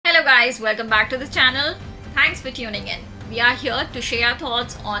guys, welcome back to the channel. Thanks for tuning in. We are here to share our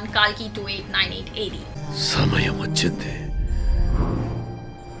thoughts on KALKI 289880. సమయం వచ్చింది.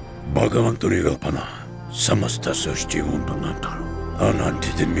 భగవంతుని రూపణ సమస్త సృష్టి ఉంటుందంటారు.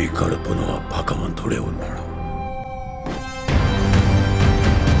 అలాంటిది మీ కడుపులో ఆ భగవంతుడే ఉన్నాడు.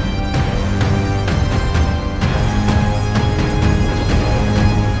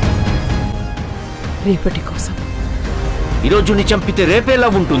 రేపటి కోసం ఈరోజుని చంపితే రేపేలా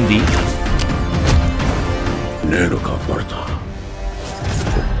ఉంటుంది? నేను కాపాడుతా.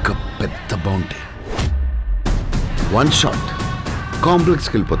 ఒక్క పెద్ద బౌంటీ, వన్ షాట్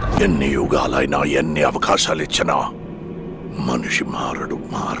కాంప్లెక్స్కి వెళ్ళిపోతా. ఎన్ని యుగాలైనా ఎన్ని అవకాశాలు ఇచ్చినా మనిషి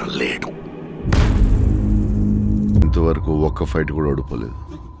మారలేడు. ఇంతవరకు ఒక్క ఫైట్ కూడా ఓడిపోలేదు.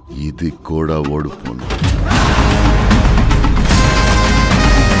 ఇది కూడా ఓడిపోను.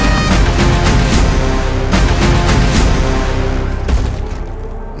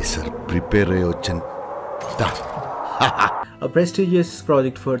 ఈసారి ప్రిపేర్ అయ్యి వచ్చాను. A prestigious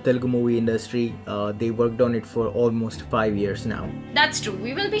project for Telugu movie industry. They worked on it for almost 5 years now. That's true.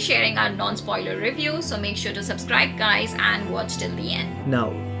 We will be sharing our non-spoiler review, so make sure to subscribe guys and watch till the end. Now,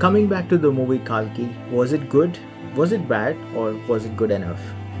 coming back to the movie KALKI, was it good? Was it bad? Or was it good enough?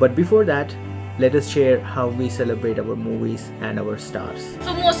 But before that, let us share how we celebrate our movies and our stars.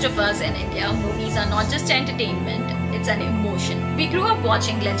 For most of us in India, movies are not just entertainment, it's an emotion. We grew up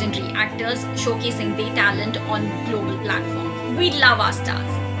watching legendary actors showcasing their talent on global platforms. We love our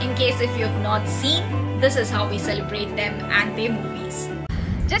stars. In case if you have not seen, this is how we celebrate them and their movies.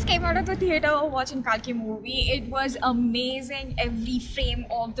 Just came out of the theater watching KALKI movie. It was amazing. Every frame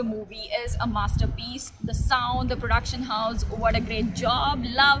of the movie is a masterpiece. The sound, the production house, what a great job.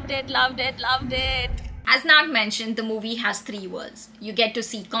 Loved it, loved it, loved it. As Nag mentioned, the movie has 3 worlds. You get to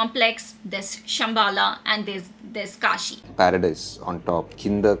see Complex, there's Shambhala and there's Kashi. Paradise on top.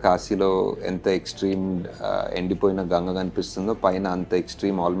 Kinda Kasilo enta extreme endipoyina ganga kanipistundo, paina anta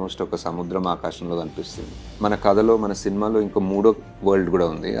extreme almost oka samudram akashamlo kanipistundi. Mana kadalo mana సినిమాలో ఇంకో మూడో world కూడా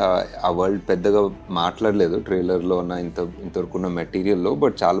ఉంది. ఆ world పెద్దగా మాట్లాడలేదు ట్రైలర్లో ఉన్న ఇంతవరకు ఉన్న మెటీరియల్లో,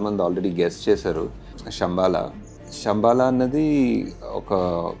 బట్ చాలా మంది ఆల్రెడీ గెస్ చేశారు. శంబాలా అన్నది ఒక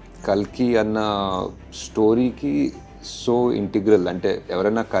కల్కి అన్న స్టోరీకి సో ఇంటిగ్రల్. అంటే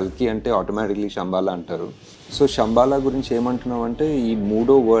ఎవరైనా కల్కి అంటే ఆటోమేటిక్లీ శంబాలా అంటారు. సో శంబాలా గురించి ఏమంటున్నాం అంటే, ఈ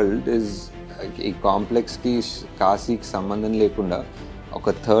మూడో వరల్డ్ ఇస్ ఈ కాంప్లెక్స్కి కాశీకి సంబంధం లేకుండా ఒక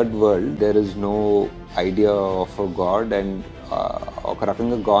third world. There is no idea of a God and ఒక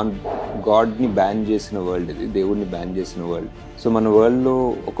రకంగా గాడ్ని బ్యాన్ చేసిన వరల్డ్ ఇది, దేవుడిని బ్యాన్ చేసిన వరల్డ్. సో మన వరల్డ్లో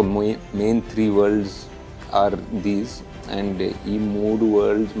ఒక main 3 world's are these, and ఈ 3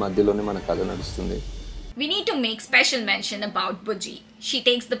 వరల్డ్స్ మధ్యలోనే మన కథ నడుస్తుంది. We need to make special mention about Bujji. She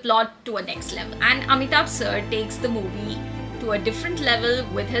takes the plot to a next level, and Amitabh sir takes the movie to a different level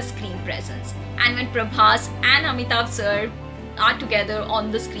with his screen presence. And when Prabhas and Amitabh sir are together on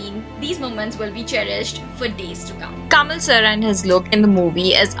the screen, these moments will be cherished for days to come. Kamal sir and his look in the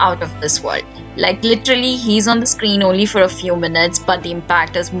movie is out of this world. Like literally he's on the screen only for a few minutes, but the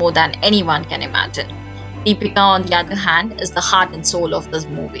impact is more than anyone can imagine. Deepika, on the other hand, is the heart and soul of this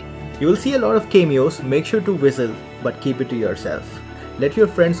movie. You will see a lot of cameos. Make sure to whistle, but keep it to yourself. Let your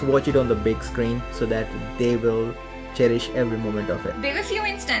friends watch it on the big screen so that they will cherish every moment of it. There were few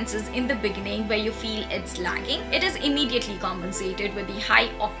instances in the beginning where you feel it's lagging. It is immediately compensated with the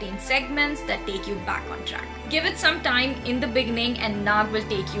high-octane segments that take you back on track. Give it some time in the beginning and Nag will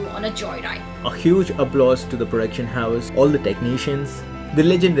take you on a joyride. A huge applause to the production house, all the technicians, the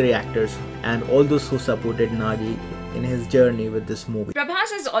legendary actors, and all those who supported Nagi in his journey with this movie.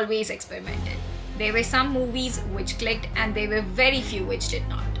 Prabhas has always experimented. There were some movies which clicked and there were very few which did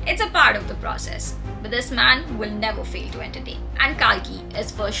not. It's a part of the process, but this man will never fail to entertain. And KALKI is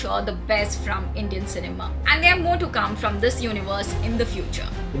for sure the best from Indian cinema, and there are more to come from this universe in the future.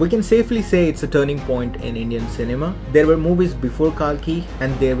 We can safely say it's a turning point in Indian cinema. There were movies before KALKI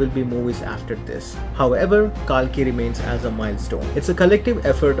and there will be movies after this. However, KALKI remains as a milestone. It's a collective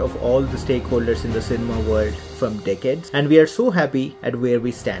effort of all the stakeholders in the cinema world from decades, and we are so happy at where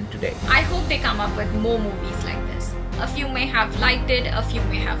we stand today. I hope they come up with more movies like this. A few may have liked it, a few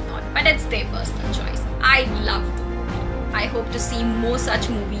may have not, but it's their personal choice. I love the movie. I hope to see more such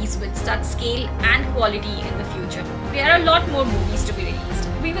movies with such scale and quality in the future. There are a lot more movies to be released.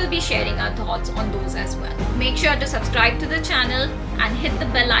 We will be sharing our thoughts on those as well. Make sure to subscribe to the channel and hit the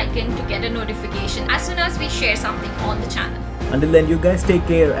bell icon to get a notification as soon as we share something on the channel. Until then, you guys take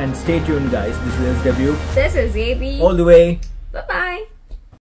care and stay tuned guys. This is SW. This is AB. All the way. Bye-bye.